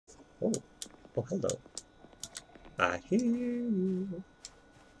Oh, oh, hello. I hear you.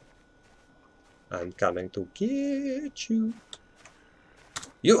 I'm coming to get you.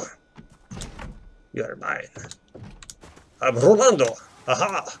 You're mine. I'm Rolando.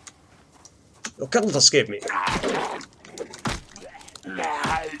 Aha! You cannot escape me.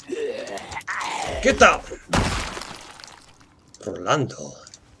 Get down! Rolando.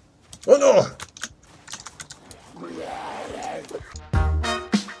 Oh no!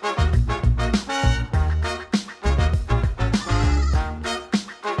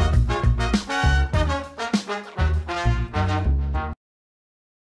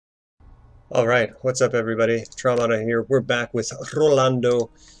 Alright, what's up everybody? Traumata here. We're back with Rolando.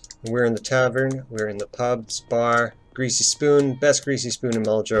 We're in the tavern, we're in the pub, bar, greasy spoon, best greasy spoon in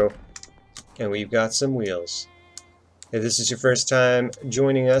Muldrow, and we've got some wheels. If this is your first time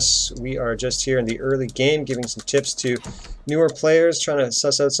joining us, we are just here in the early game giving some tips to newer players, trying to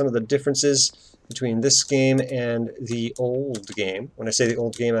suss out some of the differences between this game and the old game. When I say the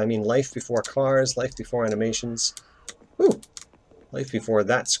old game, I mean life before cars, life before animations. Woo! Life before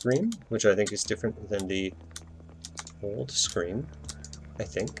that screen, which I think is different than the old screen, I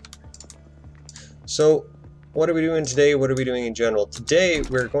think. So, what are we doing today? What are we doing in general? Today,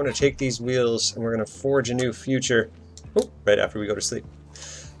 we're going to take these wheels and we're going to forge a new future right after we go to sleep.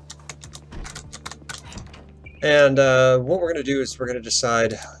 And what we're going to do is we're going to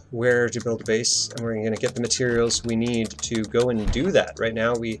decide where to build a base, and we're going to get the materials we need to go and do that. Right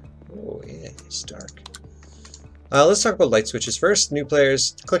now, oh yeah, it's dark. Let's talk about light switches first. New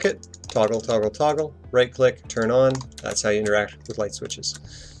players, click it, toggle, toggle, toggle, right click, turn on. That's how you interact with light switches.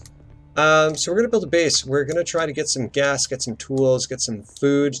 So we're going to build a base. We're going to try to get some gas, get some tools, get some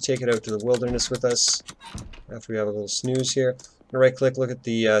food, take it out to the wilderness with us. After we have a little snooze here. Right click, look at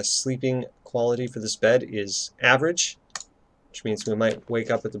the sleeping quality for this bed is average, which means we might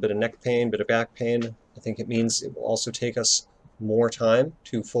wake up with a bit of neck pain, bit of back pain. I think it means it will also take us more time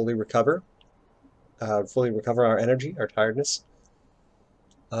to fully recover our energy, our tiredness.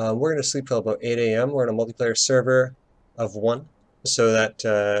 We're going to sleep till about 8 AM. We're on a multiplayer server of 1, so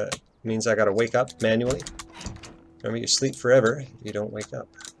that means I got to wake up manually. Remember, you sleep forever, you don't wake up.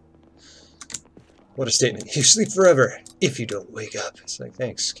 What a statement. You sleep forever if you don't wake up. It's like,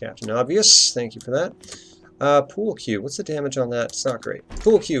 thanks, Captain Obvious. Thank you for that. Pool cue. What's the damage on that? It's not great.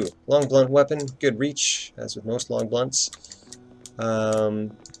 Pool cue. Long blunt weapon. Good reach, as with most long blunts.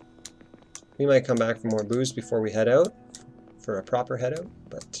 We might come back for more booze before we head out, for a proper head out,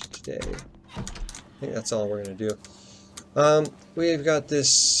 but today, I think that's all we're going to do. We've got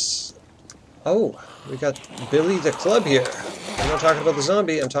this, we got Billy the Club here. I'm not talking about the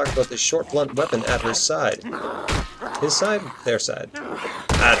zombie, I'm talking about this short blunt weapon at his side. His side? Their side.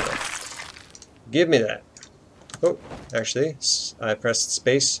 I don't know. Give me that. Oh, actually, I pressed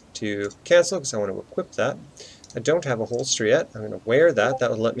space to cancel because I want to equip that. I don't have a holster yet. I'm going to wear that.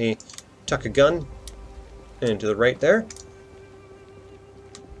 That will let me tuck a gun into the right there.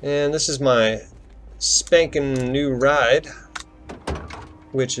 And this is my spanking new ride,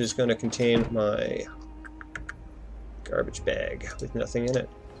 which is going to contain my garbage bag with nothing in it.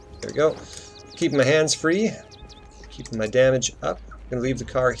 There we go. Keeping my hands free, keeping my damage up. I'm going to leave the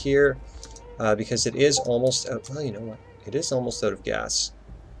car here because it is almost out. Well, you know what? It is almost out of gas.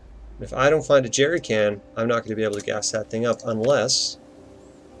 If I don't find a jerry can, I'm not going to be able to gas that thing up unless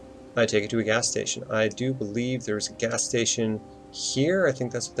I take it to a gas station. I do believe there's a gas station here. I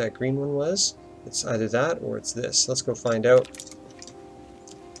think that's what that green one was. It's either that or it's this. Let's go find out.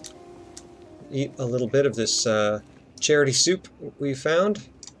 Eat a little bit of this charity soup we found.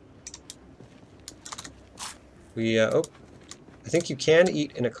 I think you can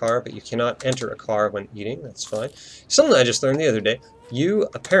eat in a car, but you cannot enter a car when eating. That's fine. Something I just learned the other day.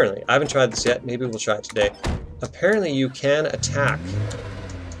 Apparently, I haven't tried this yet. Maybe we'll try it today. Apparently, you can attack,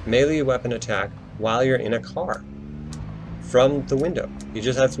 melee weapon attack, while you're in a car from the window. You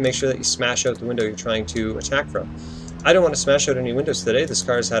just have to make sure that you smash out the window you're trying to attack from. I don't want to smash out any windows today. This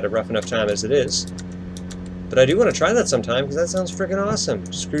car's had a rough enough time as it is. But I do want to try that sometime because that sounds freaking awesome.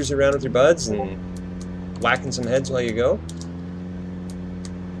 Just cruising around with your buds and whacking some heads while you go.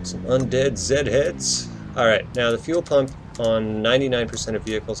 Some undead Zed heads. Alright, now the fuel pump on 99% of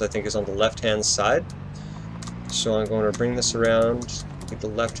vehicles I think is on the left-hand side. So I'm going to bring this around, take the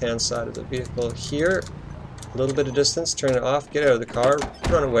left-hand side of the vehicle here. A little bit of distance, turn it off, get out of the car,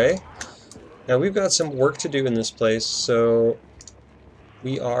 run away. Now we've got some work to do in this place, so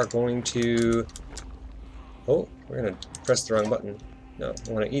we are going to... Oh, we're going to press the wrong button. No,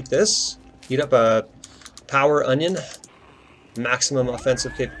 I want to eat this. Heat up a power onion. Maximum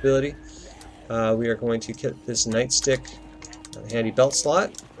offensive capability. We are going to get this nightstick. a handy belt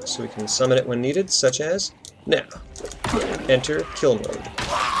slot, so we can summon it when needed, such as now. Enter kill mode.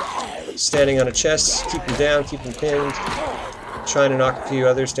 Standing on a chest, keep him down, keep him pinned. Trying to knock a few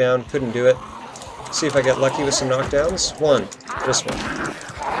others down, couldn't do it. See if I get lucky with some knockdowns. One, just one.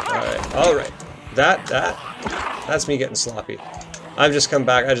 Alright. That's me getting sloppy. I've just come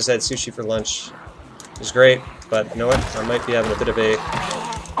back, I just had sushi for lunch. It was great, but you know what? I might be having a bit of a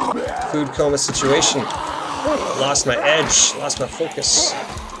food coma situation. Lost my edge, lost my focus.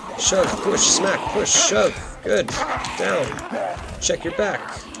 Shove, push, smack, push, shove. Good. Down. Check your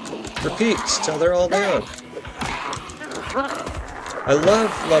back. Repeat till they're all down. I love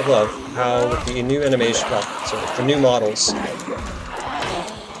how with the new animation, the new models,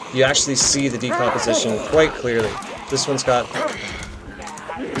 you actually see the decomposition quite clearly. This one's got,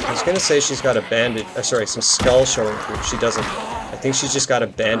 I was going to say she's got a bandage, some skull showing through. She doesn't. I think she's just got a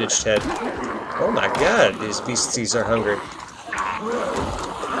bandaged head. Oh my god, these beasties are hungry.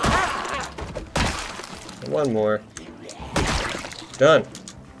 One more. Done.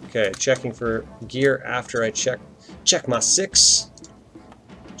 Okay, checking for gear after I check my 6.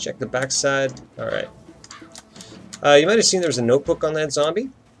 Check the backside. Alright. You might have seen there was a notebook on that zombie.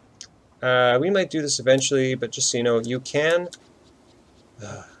 We might do this eventually, but just so you know, you can...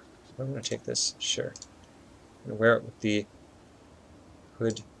 I'm going to take this. Sure. I'm going to wear it with the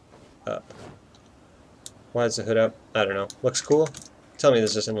hood up. Why is the hood up? I don't know. Looks cool? Tell me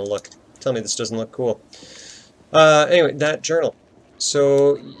this doesn't look. Tell me this doesn't look cool. Anyway, that journal.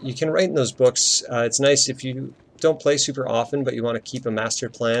 So you can write in those books. It's nice if you don't play super often, but you want to keep a master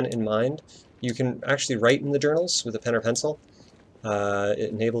plan in mind. You can actually write in the journals with a pen or pencil.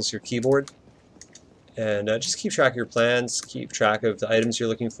 It enables your keyboard. And just keep track of your plans, keep track of the items you're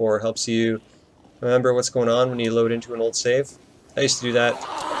looking for, helps you remember what's going on when you load into an old save. I used to do that,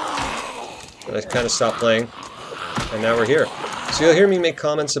 but I kind of stopped playing, and now we're here. So you'll hear me make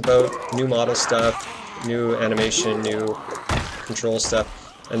comments about new model stuff, new animation, new control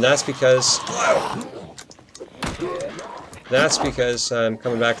stuff, and that's because I'm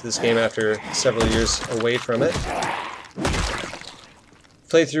coming back to this game after several years away from it.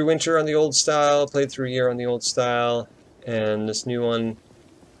 Played through Winter on the old style, played through Year on the old style, and this new one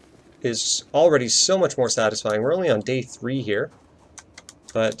is already so much more satisfying. We're only on day 3 here,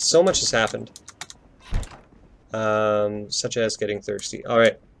 but so much has happened, such as getting thirsty.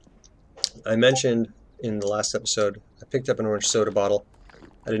 Alright, I mentioned in the last episode, I picked up an orange soda bottle.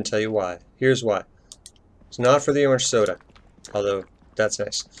 I didn't tell you why. Here's why. It's not for the orange soda, although that's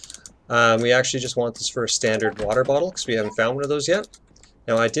nice. We actually just want this for a standard water bottle, because we haven't found one of those yet.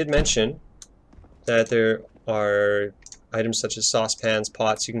 Now, I did mention that there are items such as saucepans,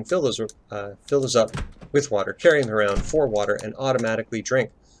 pots. You can fill those up with water, carry them around for water, and automatically drink.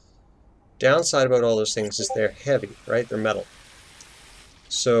 Downside about all those things is they're heavy, right? They're metal.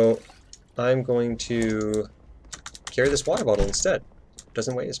 So I'm going to carry this water bottle instead.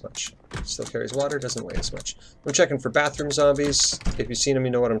 Doesn't weigh as much. Still carries water, doesn't weigh as much. I'm checking for bathroom zombies. If you've seen them,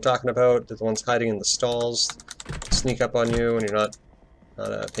 you know what I'm talking about. They're the ones hiding in the stalls. Sneak up on you when you're not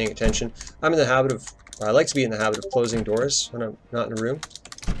paying attention. I'm in the habit of, I like to be in the habit of closing doors when I'm not in a room.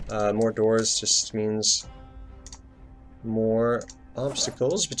 More doors just means more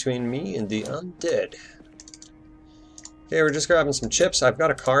obstacles between me and the undead. Okay, we're just grabbing some chips. I've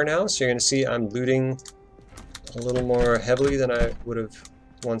got a car now, so you're going to see I'm looting a little more heavily than I would have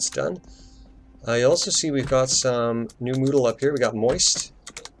once done. You also see we've got some new Moodle up here. We got moist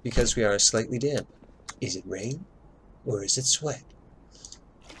because we are slightly damp. Is it rain or is it sweat?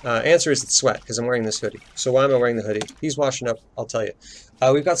 Answer is it's sweat, because I'm wearing this hoodie. So why am I wearing the hoodie? He's washing up, I'll tell you.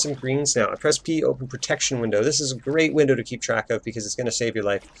 We've got some greens now. I press P, open protection window. This is a great window to keep track of because it's going to save your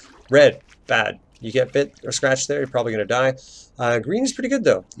life. Red, bad. You get bit or scratched there, you're probably going to die. Green is pretty good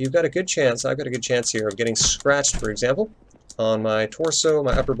though. You've got a good chance, I've got a good chance here of getting scratched, for example, on my torso,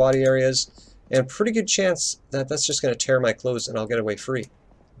 my upper body areas, and pretty good chance that that's just going to tear my clothes and I'll get away free.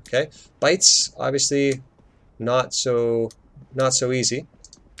 Okay? Bites, obviously, not so easy.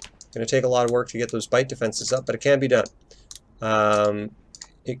 Going to take a lot of work to get those bite defenses up, but it can be done.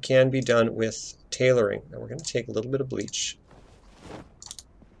 It can be done with tailoring. Now we're going to take a little bit of bleach in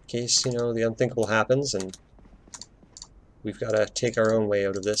case, you know, the unthinkable happens and we've got to take our own way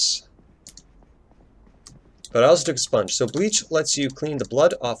out of this. But I also took a sponge. So bleach lets you clean the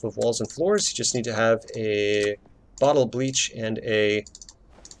blood off of walls and floors. You just need to have a bottle of bleach and a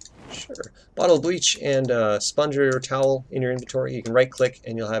bottle of bleach and a sponge or towel in your inventory. You can right click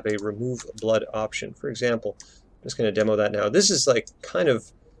and you'll have a remove blood option. For example, I'm just going to demo that now. This is like kind of,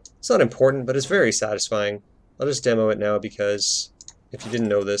 it's not important, but it's very satisfying. I'll just demo it now because if you didn't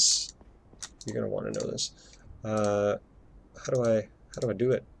know this, you're going to want to know this. how do I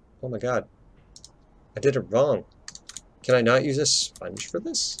do it? Oh my god. I did it wrong. Can I not use a sponge for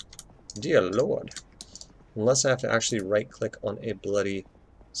this? Dear Lord. Unless I have to actually right-click on a bloody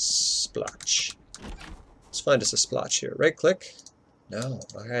splotch. Let's find us a splotch here. Right-click. No.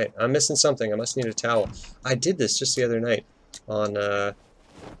 Alright. I'm missing something. I must need a towel. I did this just the other night on, got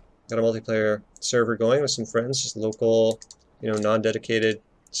a multiplayer server going with some friends, just local, you know, non-dedicated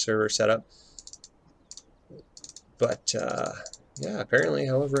server setup. But, yeah, apparently,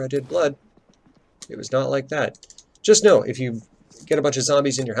 however I did blood, it was not like that. Just know, if you get a bunch of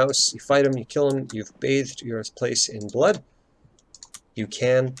zombies in your house, you fight them, you kill them, you've bathed your place in blood, you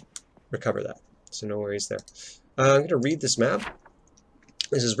can recover that. So no worries there. I'm going to read this map.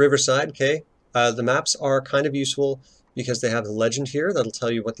 This is Riverside, okay? The maps are kind of useful because they have the legend here that'll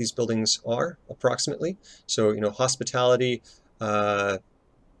tell you what these buildings are, approximately. So, you know, hospitality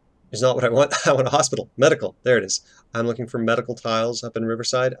is not what I want. I want a hospital. Medical. There it is. I'm looking for medical tiles up in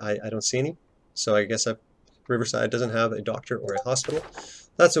Riverside. I don't see any. So I guess Riverside doesn't have a doctor or a hospital.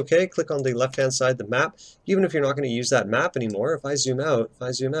 That's okay. Click on the left-hand side of the map. Even if you're not going to use that map anymore, if I zoom out,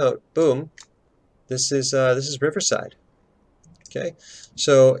 boom, this is Riverside. Okay,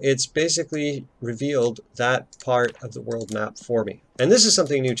 so it's basically revealed that part of the world map for me. And this is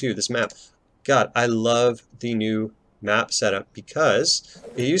something new too, this map. God, I love the new map setup because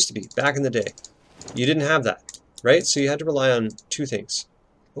it used to be, back in the day, you didn't have that, right? So you had to rely on two things.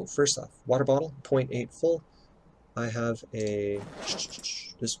 Oh, first off, water bottle, 0.8 full. I have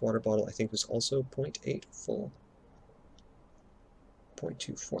this water bottle I think was also 0.8 full.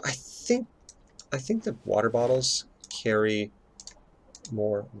 0.24. I think the water bottles carry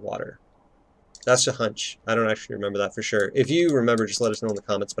more water. That's a hunch. I don't actually remember that for sure. If you remember, just let us know in the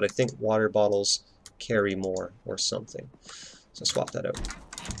comments, but I think water bottles carry more or something. So swap that out.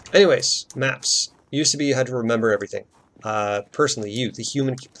 Anyways, maps. Used to be you had to remember everything. Personally, you, the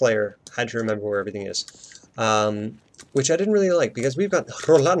human player, had to remember where everything is. Which I didn't really like because we've got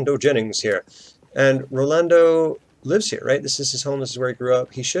Rolando Jennings here. And Rolando lives here, right? This is his home, this is where he grew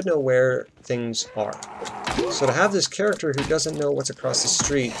up. He should know where things are. So to have this character who doesn't know what's across the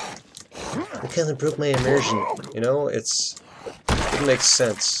street, it kind of broke my immersion, you know? It makes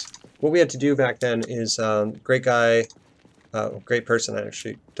sense. What we had to do back then is, great guy, great person, I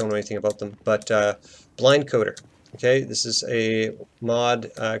actually don't know anything about them, but blind coder. Okay, this is a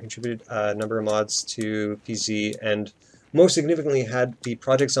mod, contributed a number of mods to PZ, and most significantly had the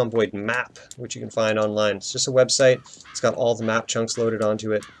Project Zomboid map, which you can find online. It's just a website. It's got all the map chunks loaded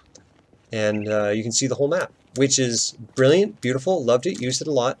onto it, and you can see the whole map, which is brilliant, beautiful, loved it, used it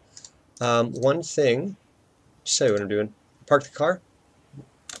a lot. One thing, just show you what I'm doing. Park the car.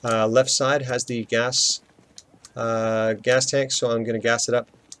 Left side has the gas tank, so I'm going to gas it up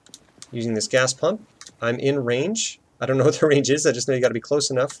using this gas pump. I'm in range. I don't know what the range is, I just know you got to be close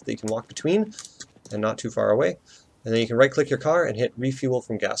enough that you can walk between and not too far away. And then you can right-click your car and hit refuel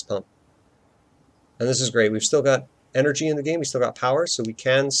from gas pump. And this is great. We've still got energy in the game, we still got power, so we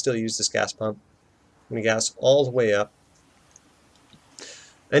can still use this gas pump. I'm going to gas all the way up.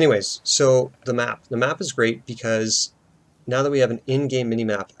 Anyways, so the map. The map is great because now that we have an in-game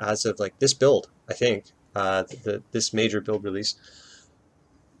minimap as of like this build, I think, this major build release,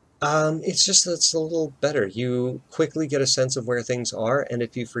 it's a little better. You quickly get a sense of where things are, and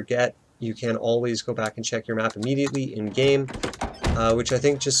if you forget, you can always go back and check your map immediately in-game, which I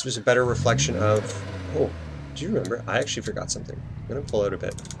think just was a better reflection of... Oh, do you remember? I actually forgot something. I'm going to pull out a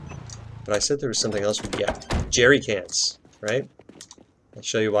bit. But I said there was something else we'd get. Jerry cans, right? I'll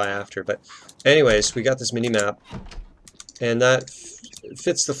show you why after. But anyways, we got this mini-map, and that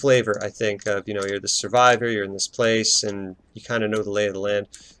fits the flavor, I think, of, you know, you're the survivor, you're in this place, and you kind of know the lay of the land.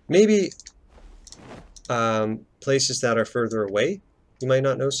 Maybe places that are further away, you might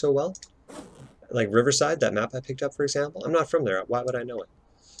not know so well. Like Riverside, that map I picked up, for example. I'm not from there. Why would I know it?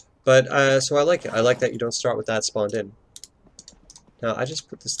 But, so I like it. I like that you don't start with that spawned in. Now, I just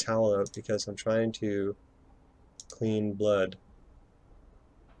put this towel out because I'm trying to clean blood.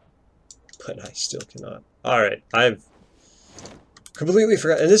 But I still cannot. Alright, I've completely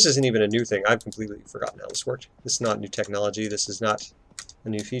forgotten, and this isn't even a new thing. I've completely forgotten how this worked. This is not new technology. This is not a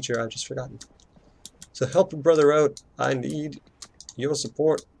new feature. I've just forgotten. So help a brother out. I need your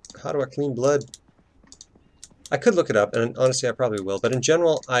support. How do I clean blood? I could look it up, and honestly I probably will, but in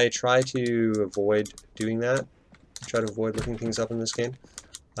general I try to avoid doing that. I try to avoid looking things up in this game.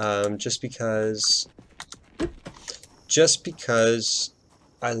 Just because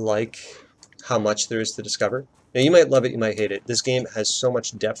I like how much there is to discover. Now you might love it, you might hate it. This game has so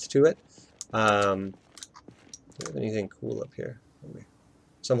much depth to it. Do we have anything cool up here?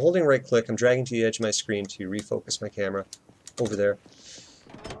 So I'm holding right click, I'm dragging to the edge of my screen to refocus my camera. over there.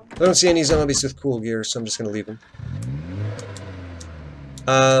 I don't see any zombies with cool gear, so I'm just going to leave them.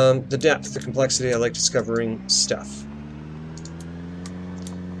 The depth, the complexity, I like discovering stuff.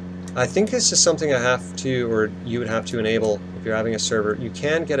 I think this is something I have to, or you would have to enable if you're having a server. You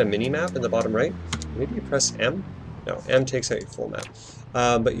can get a mini-map in the bottom right. Maybe you press M? No, M takes out your full map.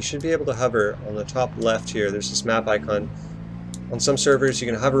 But you should be able to hover on the top left here. There's this map icon. On some servers,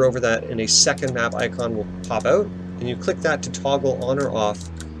 you can hover over that and a second map icon will pop out. And you click that to toggle on or off,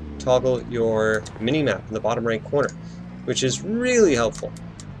 toggle your mini-map in the bottom right corner, which is really helpful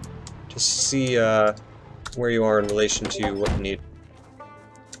to see where you are in relation to what you need.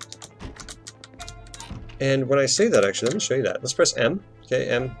 And when I say that, actually, let me show you that. Let's press M. Okay,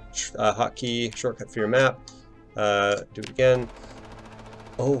 M, hotkey, shortcut for your map. Do it again.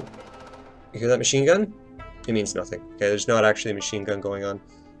 Oh, you hear that machine gun? It means nothing. Okay, there's not actually a machine gun going on.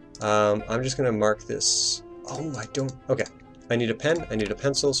 I'm just going to mark this. Oh, I don't... Okay, I need a pen, I need a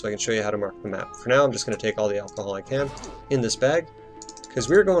pencil, so I can show you how to mark the map. For now, I'm just going to take all the alcohol I can in this bag, because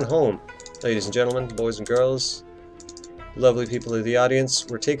we're going home, ladies and gentlemen, boys and girls. Lovely people of the audience,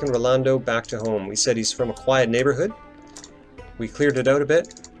 we're taking Rolando back to home. We said he's from a quiet neighborhood. We cleared it out a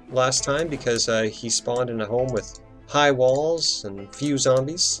bit last time because he spawned in a home with high walls and few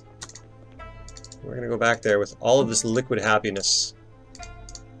zombies. We're going to go back there with all of this liquid happiness.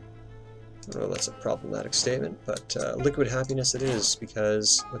 I don't know if that's a problematic statement, but liquid happiness it is,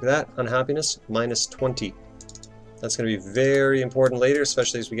 because look at that, unhappiness, minus 20. That's going to be very important later,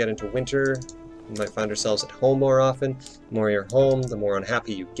 especially as we get into winter. We might find ourselves at home more often. The more you're home, the more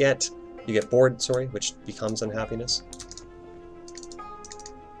unhappy you get. You get bored, sorry, which becomes unhappiness.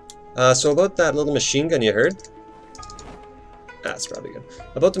 So about that little machine gun you heard. That's probably good.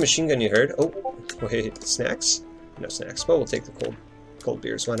 About the machine gun you heard. Oh, wait, snacks? No snacks, but we'll take the cold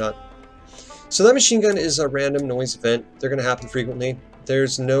beers, why not? So that machine gun is a random noise event. They're going to happen frequently.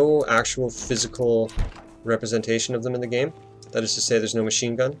 There's no actual physical representation of them in the game. That is to say, there's no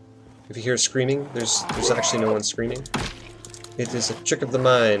machine gun. If you hear screaming, there's actually no one screaming. It is a trick of the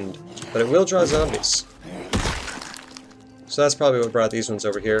mind, but it will draw zombies. So that's probably what brought these ones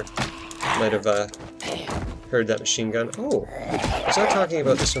over here. Might have heard that machine gun. Oh, was I talking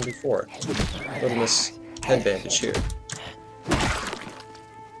about this one before? Little Miss Head Bandage here.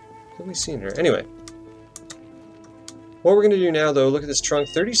 Have we seen her? Anyway. What we're going to do now, though, look at this trunk.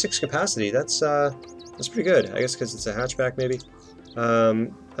 36 capacity. That's pretty good. I guess because it's a hatchback, maybe.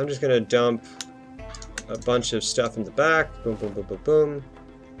 I'm just going to dump a bunch of stuff in the back. Boom, boom, boom, boom, boom.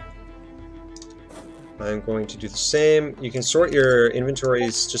 I'm going to do the same. You can sort your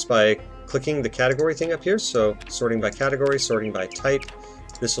inventories just by clicking the category thing up here. So sorting by category, sorting by type.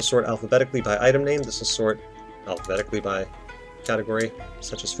 This will sort alphabetically by item name. This will sort alphabetically by category,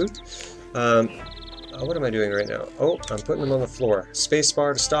 such as food. What am I doing right now? Oh, I'm putting them on the floor.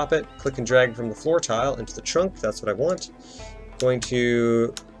 Spacebar to stop it. Click and drag from the floor tile into the trunk. That's what I want. Going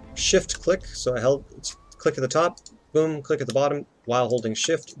to shift click. So I held click at the top, boom, click at the bottom while holding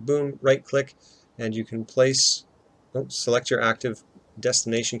shift, boom, right click, and you can place, select your active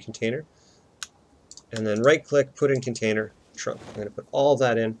destination container, and then right click, put in container, trunk. I'm going to put all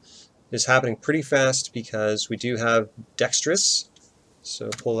that in. It's happening pretty fast because we do have dexterous. So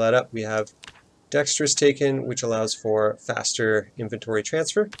pull that up. We have dexterous taken, which allows for faster inventory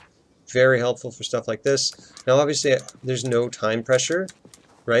transfer. Very helpful for stuff like this. Now obviously there's no time pressure,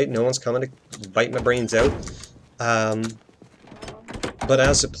 right? No one's coming to bite my brains out. But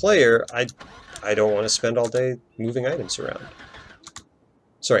as a player, I don't want to spend all day moving items around.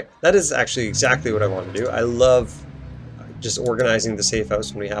 Sorry, that is actually exactly what I want to do. I love just organizing the safe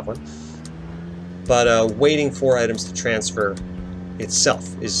house when we have one. But waiting for items to transfer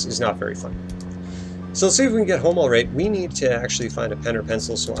itself is not very fun. So let's see if we can get home all right. We need to actually find a pen or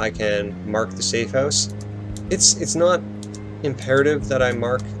pencil so I can mark the safe house. It's not imperative that I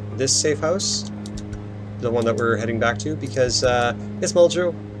mark this safe house, the one that we're heading back to, because it's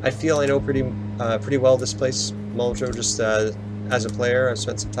Muldrow. I feel I know pretty well this place, Muldrow, just as a player. I've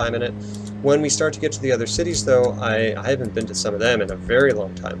spent some time in it. When we start to get to the other cities, though, I haven't been to some of them in a very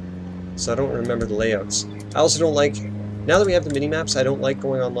long time, so I don't remember the layouts. I also don't like, now that we have the mini-maps, I don't like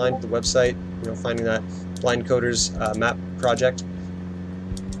going online to the website, finding that Blind Coder's map project.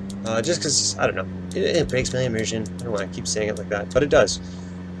 Just because, I don't know, it breaks my immersion. I don't want to keep saying it like that, but it does.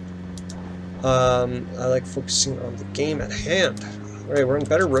 I like focusing on the game at hand. Alright, we're on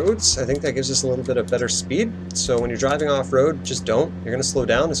better roads. I think that gives us a little bit of better speed. So when you're driving off-road, just don't. You're going to slow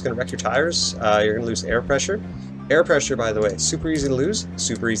down. It's going to wreck your tires. You're going to lose air pressure. Air pressure, by the way, super easy to lose,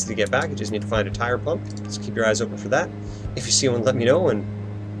 super easy to get back. You just need to find a tire pump. So keep your eyes open for that. If you see one, let me know, and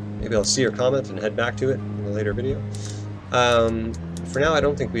maybe I'll see your comment and head back to it in a later video. For now, I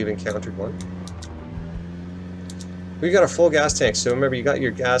don't think we've encountered one. We've got a full gas tank, so remember, you got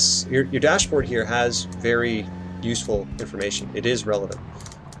your gas. Your dashboard here has very useful information. It is relevant.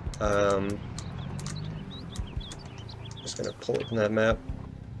 Just gonna pull open that map.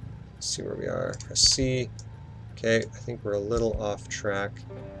 See where we are. Press C. Okay, I think we're a little off track.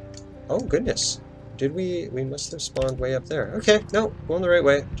 Oh goodness, did we? We must have spawned way up there. Okay, no, going the right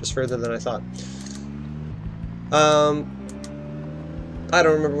way, just further than I thought. I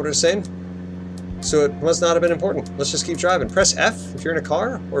don't remember what I was saying, so it must not have been important. Let's just keep driving. Press F if you're in a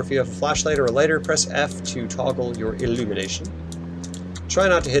car, or if you have a flashlight or a lighter, press F to toggle your illumination. Try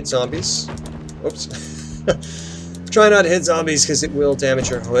not to hit zombies. Oops. Try not to hit zombies because it will damage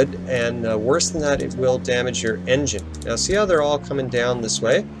your hood, and worse than that, it will damage your engine. Now see how they're all coming down this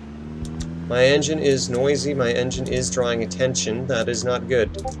way? My engine is noisy, my engine is drawing attention. That is not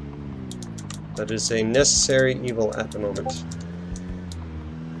good. That is a necessary evil at the moment.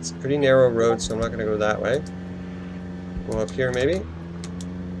 It's a pretty narrow road, so I'm not going to go that way. Go up here maybe.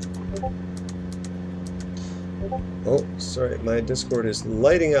 Oh, sorry, my Discord is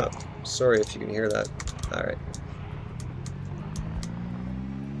lighting up. Sorry if you can hear that. Alright.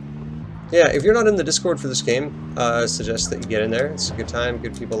 Yeah, if you're not in the Discord for this game, I suggest that you get in there. It's a good time,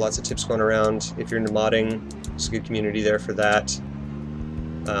 good people, lots of tips going around. If you're into modding, there's a good community there for that.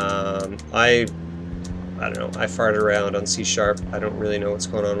 I don't know, I farted around on C#. I don't really know what's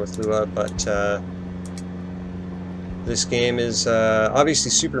going on with Lua, but this game is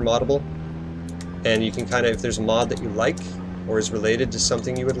obviously super moddable. And you can kind of, if there's a mod that you like, or is related to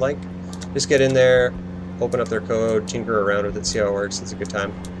something you would like, just get in there, open up their code, tinker around with it, see how it works. It's a good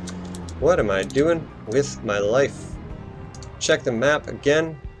time. What am I doing with my life? Check the map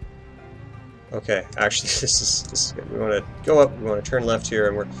again. Okay, actually, this is good. We want to go up, we want to turn left here,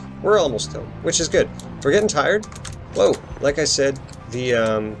 and we're almost home, which is good. We're getting tired. Whoa, like I said,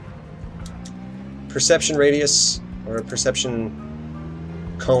 the perception radius, or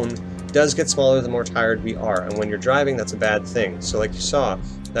perception cone, does get smaller the more tired we are, and when you're driving, that's a bad thing. So like you saw,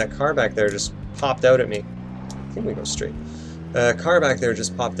 that car back there just popped out at me. I think we go straight. Car back there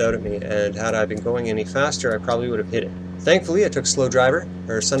just popped out at me, and had I been going any faster, I probably would have hit it. Thankfully, I took slow driver,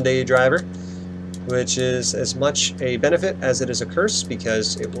 or Sunday driver, which is as much a benefit as it is a curse,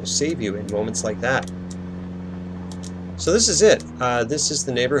 because it will save you in moments like that. So this is it. This is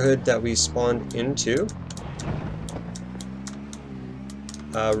the neighborhood that we spawned into.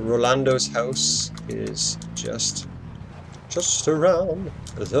 Rolando's house is just around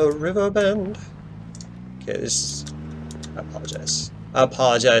the river bend. Okay, this is... I apologize. I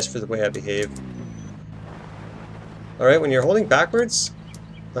apologize for the way I behave. Alright, when you're holding backwards,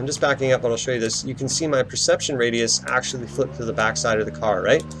 I'm just backing up, but I'll show you this. You can see my perception radius actually flip to the back side of the car,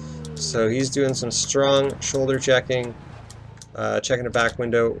 right? So he's doing some strong shoulder checking, checking the back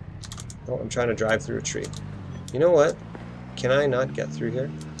window. Oh, I'm trying to drive through a tree. You know what? Can I not get through here?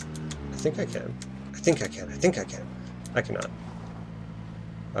 I think I can. I think I can. I think I can. I cannot.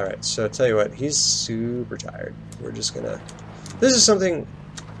 Alright, so I'll tell you what, he's super tired. We're just gonna... This is something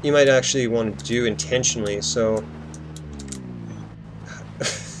you might actually want to do intentionally, so...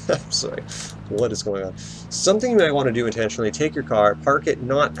 I'm sorry, what is going on? Something you might want to do intentionally, take your car, park it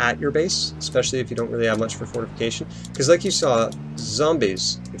not at your base, especially if you don't really have much for fortification, because like you saw,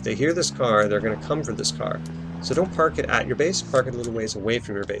 zombies, if they hear this car, they're going to come for this car. So don't park it at your base, park it a little ways away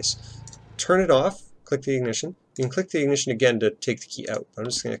from your base. Turn it off, click the ignition. You can click the ignition again to take the key out. I'm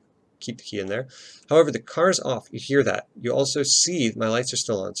just going to keep the key in there. However, the car's off. You hear that. You also see my lights are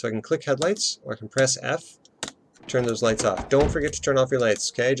still on. So I can click headlights, or I can press F, turn those lights off. Don't forget to turn off your lights,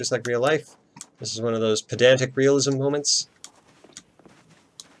 okay? Just like real life. This is one of those pedantic realism moments.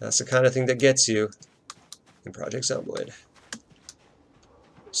 That's the kind of thing that gets you in Project Zomboid.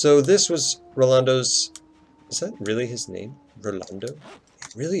 So this was Rolando's... Is that really his name? Rolando?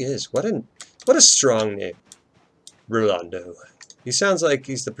 It really is. What a strong name. Rolando. He sounds like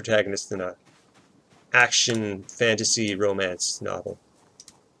he's the protagonist in a action, fantasy, romance novel.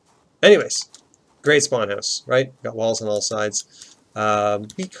 Anyways, great spawn house, right? Got walls on all sides.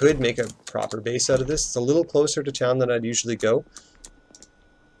 We could make a proper base out of this. It's a little closer to town than I'd usually go.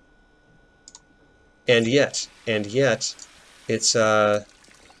 And yet, it's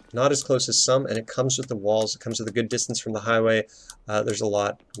not as close as some, and it comes with the walls. It comes with a good distance from the highway. There's a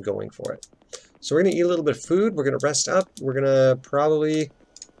lot going for it. So we're going to eat a little bit of food. We're going to rest up. We're going to probably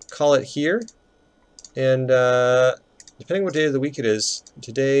call it here. And depending what day of the week it is,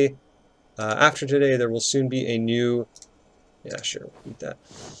 today, after today, there will soon be a new... Yeah, sure, we'll eat that.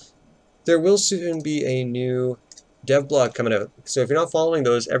 There will soon be a new dev blog coming out. So if you're not following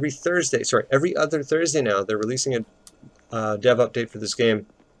those, every other Thursday now, they're releasing dev update for this game.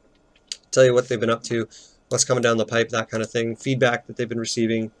 Tell you what they've been up to, what's coming down the pipe, that kind of thing, feedback that they've been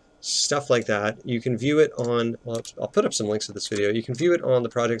receiving, stuff like that. You can view it on, well, I'll put up some links to this video. You can view it on the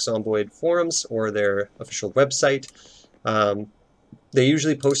Project Zomboid forums or their official website. They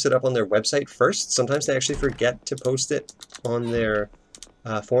usually post it up on their website first. Sometimes they actually forget to post it on their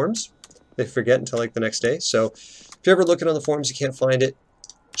forums. They forget until like the next day. So if you're ever looking on the forums, you can't find it,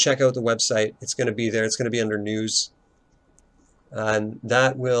 check out the website. It's going to be there. It's going to be under news. And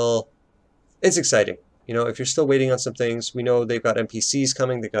that will, it's exciting. You know, if you're still waiting on some things, we know they've got NPCs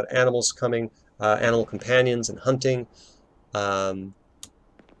coming, they've got animals coming, animal companions and hunting. I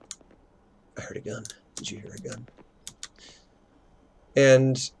heard a gun. Did you hear a gun?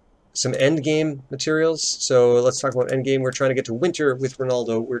 And some end game materials. So let's talk about end game. We're trying to get to winter with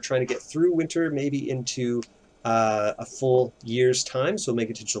Rolando. We're trying to get through winter, maybe into a full year's time. So we'll make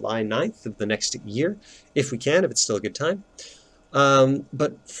it to July 9th of the next year, if we can, if it's still a good time.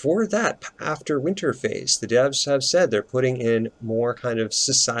 But for that, after winter phase, the devs have said they're putting in more kind of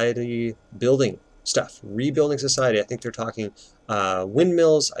society building stuff, rebuilding society. I think they're talking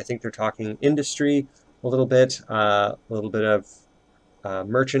windmills. I think they're talking industry a little bit of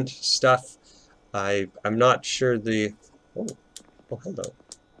merchant stuff. I'm not sure the... Oh, hello.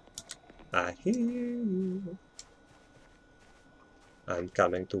 I hear you. I'm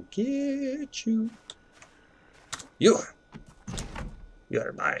coming to get you.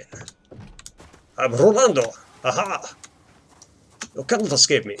 You're mine. I'm Rolando. Aha! You cannot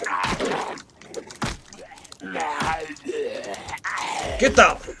escape me. Get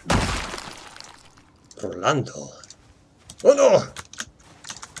down! Rolando. Oh no!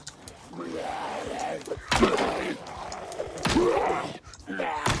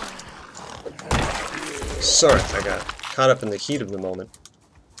 Sorry, I got caught up in the heat of the moment.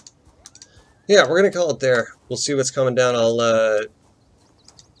 Yeah, we're gonna call it there. We'll see what's coming down. I'll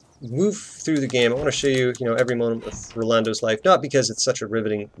move through the game. I want to show you, every moment of Rolando's life, not because it's such a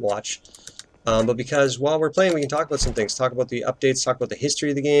riveting watch, but because while we're playing, we can talk about some things. Talk about the updates, talk about the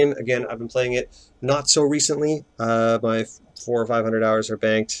history of the game. Again, I've been playing it not so recently. My 400 or 500 hours are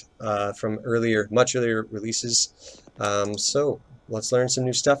banked from much earlier releases. So let's learn some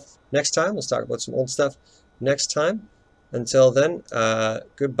new stuff next time. Let's talk about some old stuff next time. Until then,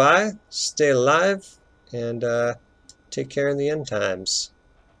 goodbye, stay alive, and take care in the end times.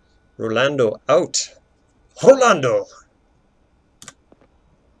 Rolando out. Rolando!